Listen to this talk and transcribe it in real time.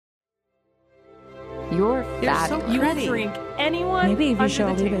You're fat. so You pretty. drink anyone. Maybe if you under show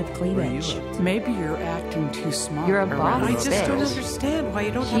a the little bit table. of cleavage. Maybe you're acting too smart. You're a around boss me. I just don't bitch. understand why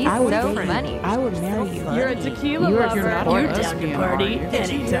you don't She's have a so boyfriend. funny. I would marry you. You're a tequila You're lover. not You're a down to lesbian, party are you?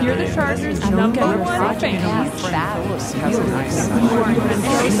 anytime. You're the Chargers' I don't number get your one project. fan. Has A nice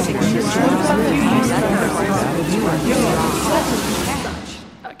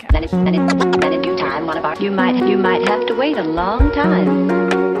Then in due time, you might have to wait a long time.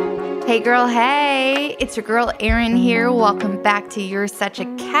 Hey girl, hey, it's your girl Erin here. Welcome back to You're Such a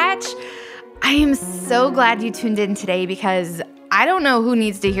Catch. I am so glad you tuned in today because I don't know who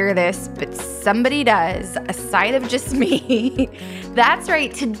needs to hear this, but somebody does, aside of just me. That's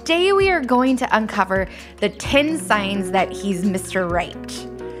right, today we are going to uncover the 10 signs that he's Mr. Right.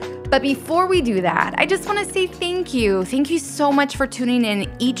 But before we do that, I just want to say thank you. Thank you so much for tuning in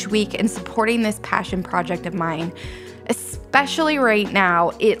each week and supporting this passion project of mine. Especially right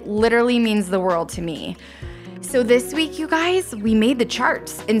now, it literally means the world to me. So this week, you guys, we made the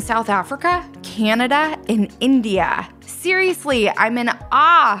charts in South Africa, Canada, and India. Seriously, I'm in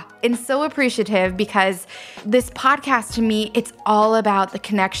awe and so appreciative because this podcast to me, it's all about the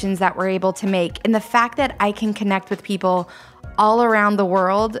connections that we're able to make and the fact that I can connect with people all around the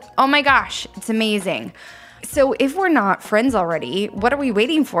world. Oh my gosh, it's amazing. So if we're not friends already, what are we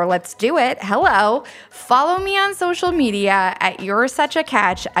waiting for? Let's do it. Hello. Follow me on social media at You're Such a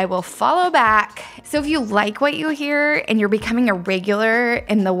Catch. I will follow back. So if you like what you hear and you're becoming a regular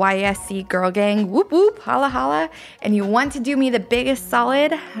in the YSC Girl Gang, whoop whoop, holla holla, and you want to do me the biggest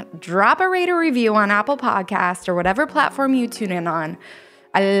solid, drop a rate or review on Apple Podcast or whatever platform you tune in on.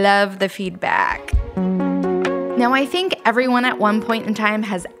 I love the feedback. Now, I think everyone at one point in time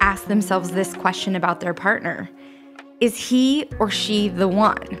has asked themselves this question about their partner. Is he or she the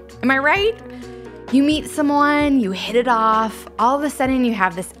one? Am I right? You meet someone, you hit it off, all of a sudden you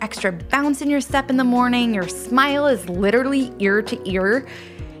have this extra bounce in your step in the morning, your smile is literally ear to ear,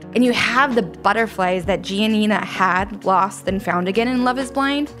 and you have the butterflies that Giannina had, lost, and found again in Love is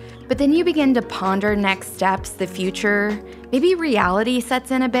Blind. But then you begin to ponder next steps, the future. Maybe reality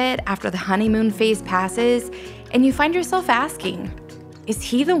sets in a bit after the honeymoon phase passes, and you find yourself asking, is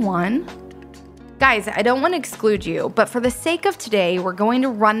he the one? Guys, I don't want to exclude you, but for the sake of today, we're going to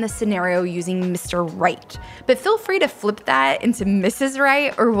run the scenario using Mr. Right. But feel free to flip that into Mrs.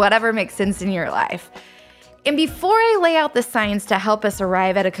 Right or whatever makes sense in your life. And before I lay out the signs to help us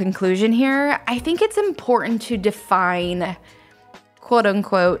arrive at a conclusion here, I think it's important to define, quote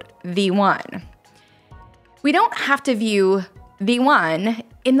unquote, the one. We don't have to view the one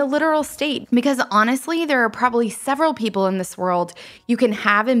in the literal state because honestly, there are probably several people in this world you can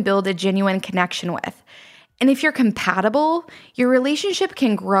have and build a genuine connection with. And if you're compatible, your relationship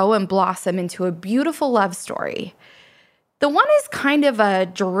can grow and blossom into a beautiful love story. The one is kind of a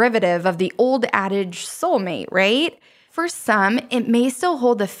derivative of the old adage soulmate, right? For some, it may still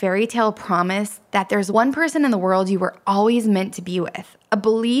hold the fairy tale promise that there's one person in the world you were always meant to be with, a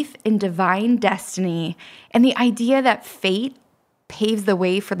belief in divine destiny, and the idea that fate paves the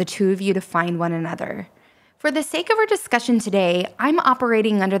way for the two of you to find one another. For the sake of our discussion today, I'm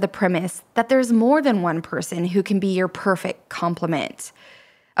operating under the premise that there's more than one person who can be your perfect complement.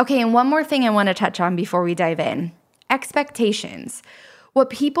 Okay, and one more thing I want to touch on before we dive in. Expectations. What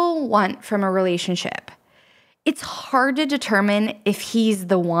people want from a relationship. It's hard to determine if he's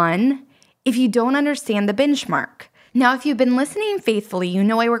the one if you don't understand the benchmark. Now, if you've been listening faithfully, you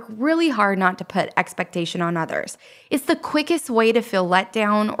know I work really hard not to put expectation on others. It's the quickest way to feel let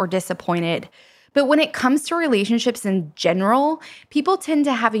down or disappointed. But when it comes to relationships in general, people tend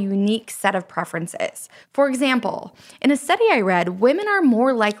to have a unique set of preferences. For example, in a study I read, women are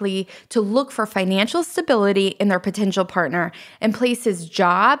more likely to look for financial stability in their potential partner and place his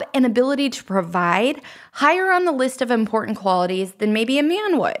job and ability to provide higher on the list of important qualities than maybe a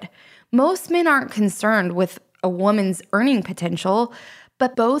man would. Most men aren't concerned with a woman's earning potential,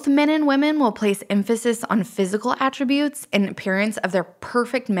 but both men and women will place emphasis on physical attributes and appearance of their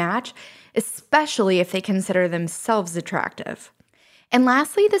perfect match, especially if they consider themselves attractive. And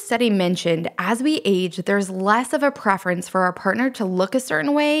lastly, the study mentioned as we age, there's less of a preference for our partner to look a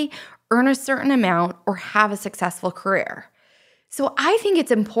certain way, earn a certain amount, or have a successful career. So I think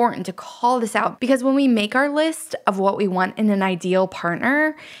it's important to call this out because when we make our list of what we want in an ideal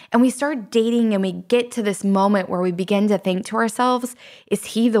partner and we start dating and we get to this moment where we begin to think to ourselves, is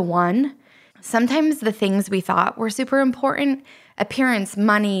he the one? Sometimes the things we thought were super important, appearance,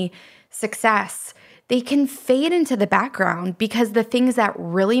 money, success, they can fade into the background because the things that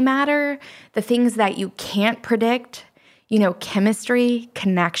really matter, the things that you can't predict, chemistry,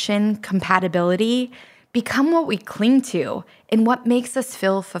 connection, compatibility, become what we cling to and what makes us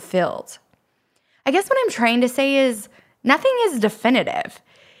feel fulfilled. I guess what I'm trying to say is nothing is definitive.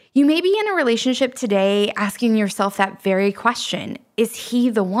 You may be in a relationship today asking yourself that very question, is he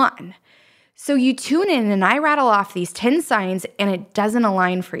the one? So you tune in and I rattle off these 10 signs and it doesn't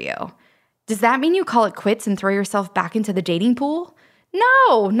align for you. Does that mean you call it quits and throw yourself back into the dating pool?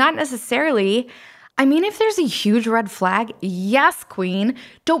 No, not necessarily. I mean, if there's a huge red flag, yes, queen,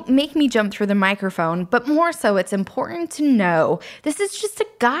 don't make me jump through the microphone, but more so, it's important to know this is just a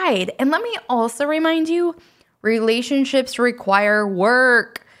guide. And let me also remind you, relationships require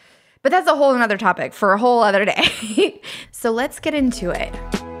work. But that's a whole another topic for a whole other day. So let's get into it.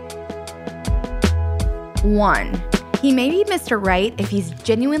 1. He may be Mr. Right if he's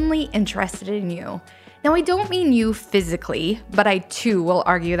genuinely interested in you. Now, I don't mean you physically, but I too will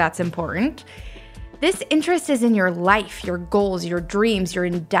argue that's important. This interest is in your life, your goals, your dreams, your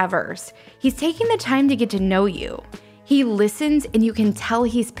endeavors. He's taking the time to get to know you. He listens and you can tell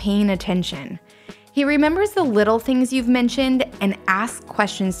he's paying attention. He remembers the little things you've mentioned and asks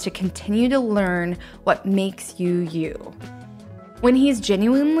questions to continue to learn what makes you you. When he's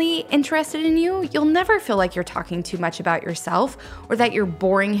genuinely interested in you, you'll never feel like you're talking too much about yourself or that you're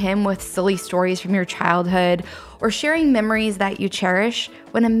boring him with silly stories from your childhood or sharing memories that you cherish.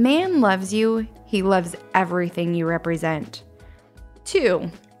 When a man loves you, he loves everything you represent. 2.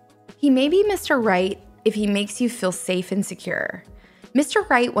 He may be Mr. Right if he makes you feel safe and secure. Mr.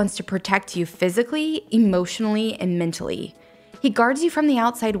 Right wants to protect you physically, emotionally, and mentally. He guards you from the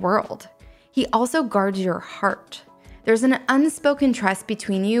outside world. He also guards your heart. There's an unspoken trust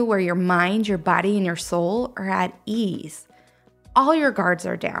between you where your mind, your body, and your soul are at ease. All your guards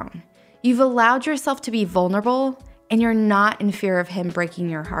are down. You've allowed yourself to be vulnerable, and you're not in fear of him breaking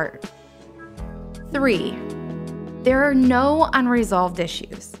your heart. 3. There are no unresolved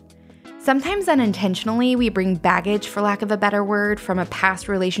issues. Sometimes unintentionally, we bring baggage, for lack of a better word, from a past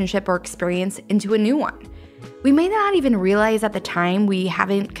relationship or experience into a new one. We may not even realize at the time we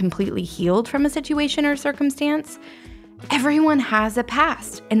haven't completely healed from a situation or circumstance. Everyone has a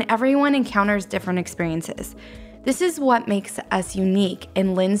past, and everyone encounters different experiences. This is what makes us unique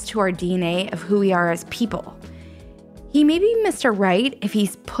and lends to our DNA of who we are as people. He may be Mr. Right if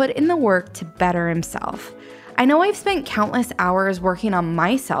he's put in the work to better himself. I know I've spent countless hours working on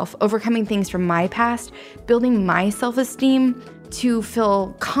myself, overcoming things from my past, building my self-esteem to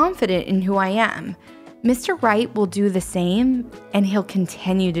feel confident in who I am. Mr. Right will do the same, and he'll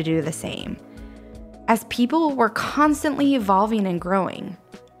continue to do the same. As people, we're constantly evolving and growing.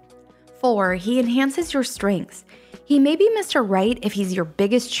 4. He enhances your strengths. He may be Mr. Right if he's your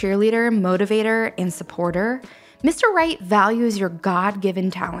biggest cheerleader, motivator, and supporter. Mr. Right values your God-given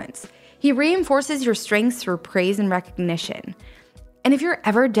talents. He reinforces your strengths through praise and recognition. And if you're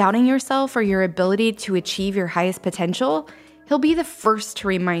ever doubting yourself or your ability to achieve your highest potential, he'll be the first to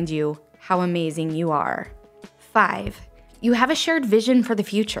remind you how amazing you are. 5. You have a shared vision for the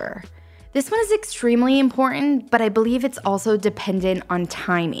future. This one is extremely important, but I believe it's also dependent on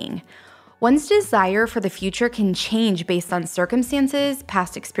timing. One's desire for the future can change based on circumstances,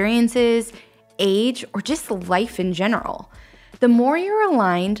 past experiences, age, or just life in general. The more you're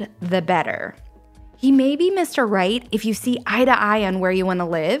aligned, the better. He may be Mr. Right if you see eye to eye on where you want to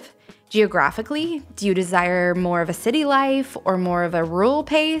live. Geographically, do you desire more of a city life or more of a rural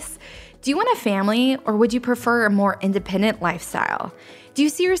pace? Do you want a family or would you prefer a more independent lifestyle? Do you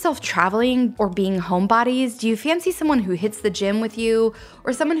see yourself traveling or being homebodies? Do you fancy someone who hits the gym with you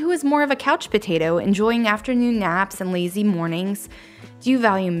or someone who is more of a couch potato, enjoying afternoon naps and lazy mornings? Do you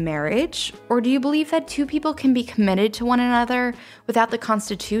value marriage, or do you believe that two people can be committed to one another without the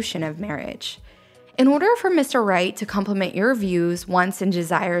constitution of marriage? In order for Mr. Right to complement your views, wants, and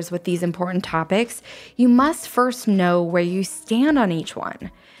desires with these important topics, you must first know where you stand on each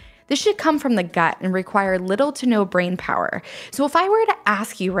one. This should come from the gut and require little to no brain power. So if I were to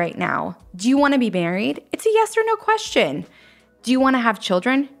ask you right now, do you want to be married? It's a yes or no question. Do you want to have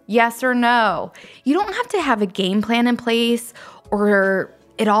children? Yes or no. You don't have to have a game plan in place or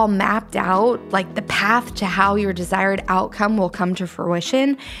it all mapped out, like the path to how your desired outcome will come to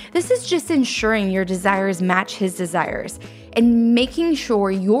fruition. This is just ensuring your desires match his desires and making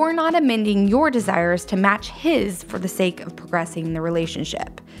sure you're not amending your desires to match his for the sake of progressing the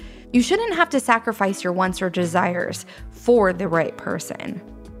relationship. You shouldn't have to sacrifice your wants or desires for the right person.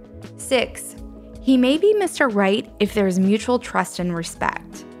 6. He may be Mr. Right if there's mutual trust and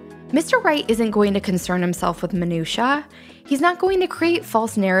respect. Mr. Right isn't going to concern himself with minutia. He's not going to create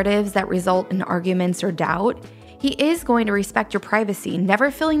false narratives that result in arguments or doubt. He is going to respect your privacy, never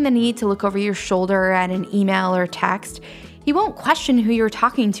feeling the need to look over your shoulder at an email or text. He won't question who you're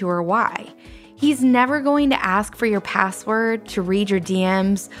talking to or why. He's never going to ask for your password, to read your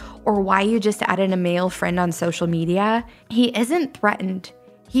DMs, or why you just added a male friend on social media. He isn't threatened.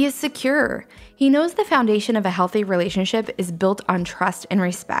 He is secure. He knows the foundation of a healthy relationship is built on trust and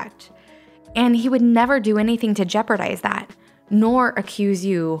respect. And he would never do anything to jeopardize that, nor accuse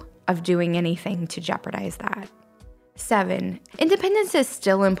you of doing anything to jeopardize that. 7, independence is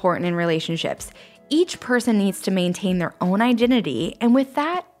still important in relationships. Each person needs to maintain their own identity, and with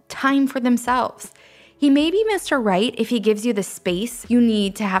that, time for themselves. He may be Mr. Right if he gives you the space you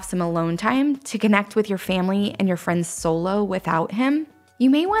need to have some alone time to connect with your family and your friends solo without him. You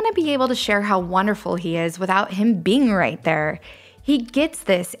may want to be able to share how wonderful he is without him being right there. He gets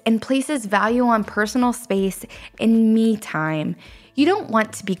this and places value on personal space and me time. You don't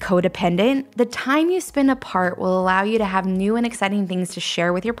want to be codependent. The time you spend apart will allow you to have new and exciting things to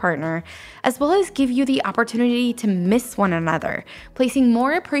share with your partner, as well as give you the opportunity to miss one another, placing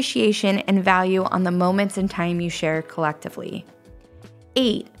more appreciation and value on the moments and time you share collectively.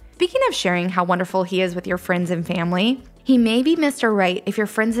 8, speaking of sharing how wonderful he is with your friends and family, he may be Mr. Right if your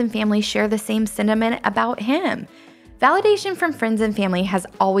friends and family share the same sentiment about him. Validation from friends and family has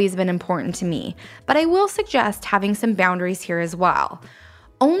always been important to me, but I will suggest having some boundaries here as well.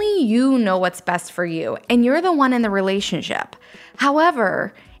 Only you know what's best for you, and you're the one in the relationship.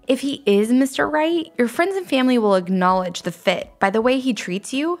 However, if he is Mr. Right, your friends and family will acknowledge the fit by the way he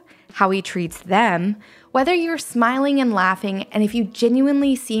treats you, how he treats them, whether you're smiling and laughing, and if you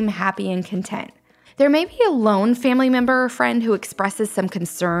genuinely seem happy and content. There may be a lone family member or friend who expresses some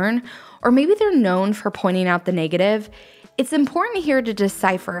concern, or maybe they're known for pointing out the negative. It's important here to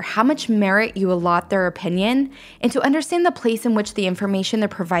decipher how much merit you allot their opinion and to understand the place in which the information they're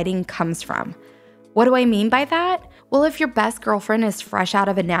providing comes from. What do I mean by that? Well, if your best girlfriend is fresh out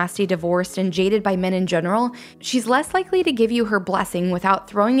of a nasty divorce and jaded by men in general, she's less likely to give you her blessing without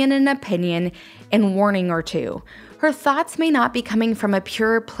throwing in an opinion and warning or two. Her thoughts may not be coming from a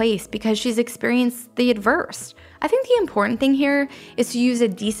pure place because she's experienced the adverse. I think the important thing here is to use a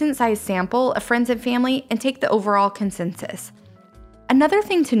decent-sized sample of friends and family and take the overall consensus. Another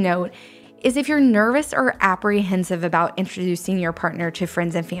thing to note is if you're nervous or apprehensive about introducing your partner to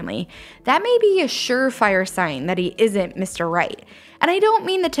friends and family, that may be a surefire sign that he isn't Mr. Right. And I don't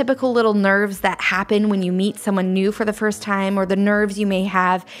mean the typical little nerves that happen when you meet someone new for the first time, or the nerves you may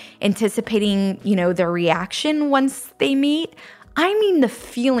have anticipating, their reaction once they meet. I mean the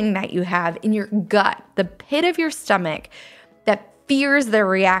feeling that you have in your gut, the pit of your stomach, that fears their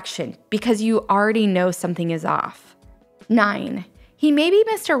reaction because you already know something is off. 9, he may be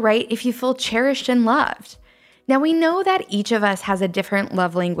Mr. Right if you feel cherished and loved. Now, we know that each of us has a different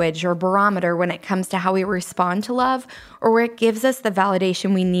love language or barometer when it comes to how we respond to love, or where it gives us the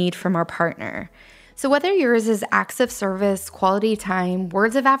validation we need from our partner. So whether yours is acts of service, quality time,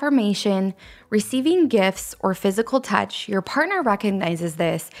 words of affirmation, receiving gifts, or physical touch, your partner recognizes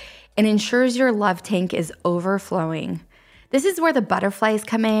this and ensures your love tank is overflowing. This is where the butterflies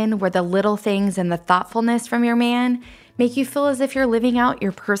come in, where the little things and the thoughtfulness from your man make you feel as if you're living out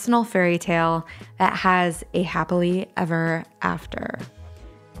your personal fairy tale that has a happily ever after.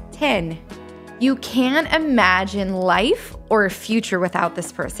 10, you can't imagine life or a future without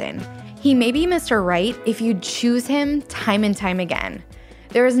this person. He may be Mr. Right if you choose him time and time again.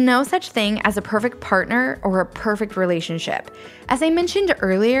 There is no such thing as a perfect partner or a perfect relationship. As I mentioned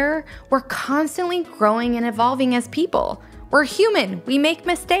earlier, we're constantly growing and evolving as people. We're human, we make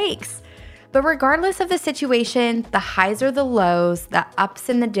mistakes. But regardless of the situation, the highs or the lows, the ups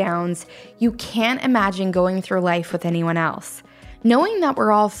and the downs, you can't imagine going through life with anyone else. Knowing that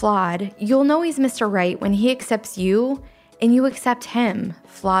we're all flawed, you'll know he's Mr. Right when he accepts you and you accept him,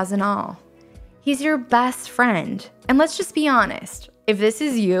 flaws and all. He's your best friend. And let's just be honest, if this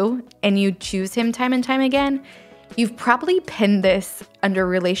is you and you choose him time and time again, you've probably pinned this under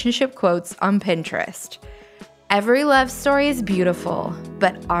relationship quotes on Pinterest. Every love story is beautiful,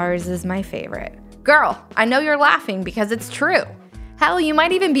 but ours is my favorite. Girl, I know you're laughing because it's true. Hell, you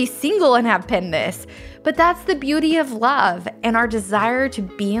might even be single and have pinned this, but that's the beauty of love and our desire to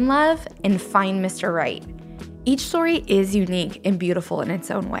be in love and find Mr. Right. Each story is unique and beautiful in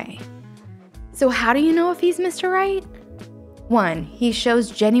its own way. So how do you know if he's Mr. Right? 1, he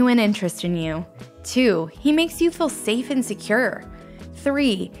shows genuine interest in you. 2, he makes you feel safe and secure.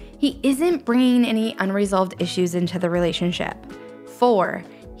 3, he isn't bringing any unresolved issues into the relationship. 4,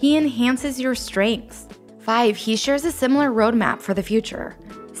 he enhances your strengths. 5, he shares a similar roadmap for the future.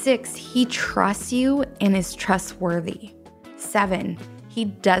 6, he trusts you and is trustworthy. 7, he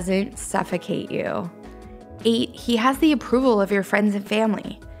doesn't suffocate you. 8, he has the approval of your friends and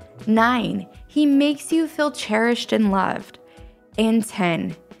family. 9, he makes you feel cherished and loved. And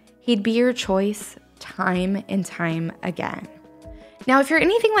 10, he'd be your choice time and time again. Now, if you're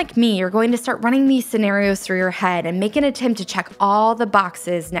anything like me, you're going to start running these scenarios through your head and make an attempt to check all the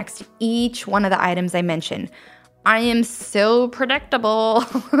boxes next to each one of the items I mentioned. I am so predictable.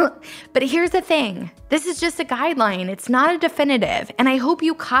 But here's the thing. This is just a guideline. It's not a definitive, and I hope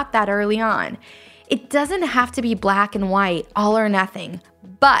you caught that early on. It doesn't have to be black and white, all or nothing.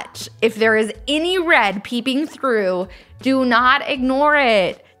 But if there is any red peeping through, do not ignore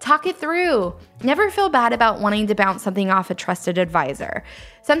it. Talk it through. Never feel bad about wanting to bounce something off a trusted advisor.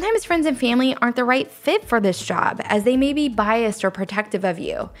 Sometimes friends and family aren't the right fit for this job, as they may be biased or protective of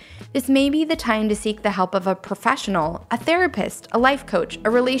you. This may be the time to seek the help of a professional, a therapist, a life coach,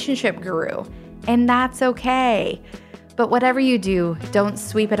 a relationship guru. And that's okay. But whatever you do, don't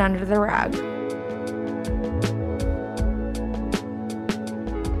sweep it under the rug.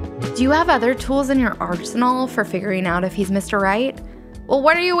 Do you have other tools in your arsenal for figuring out if he's Mr. Right? Well,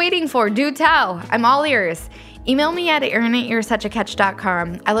 what are you waiting for? Do tell. I'm all ears. Email me at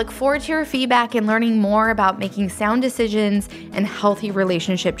erin@youresuchacatch.com. I look forward to your feedback and learning more about making sound decisions and healthy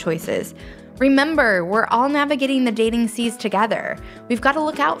relationship choices. Remember, we're all navigating the dating seas together. We've got to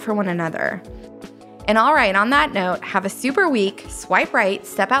look out for one another. And all right, on that note, have a super week. Swipe right,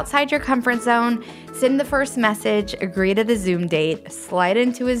 step outside your comfort zone, send the first message, agree to the Zoom date, slide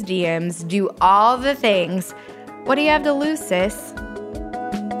into his DMs, do all the things. What do you have to lose, sis?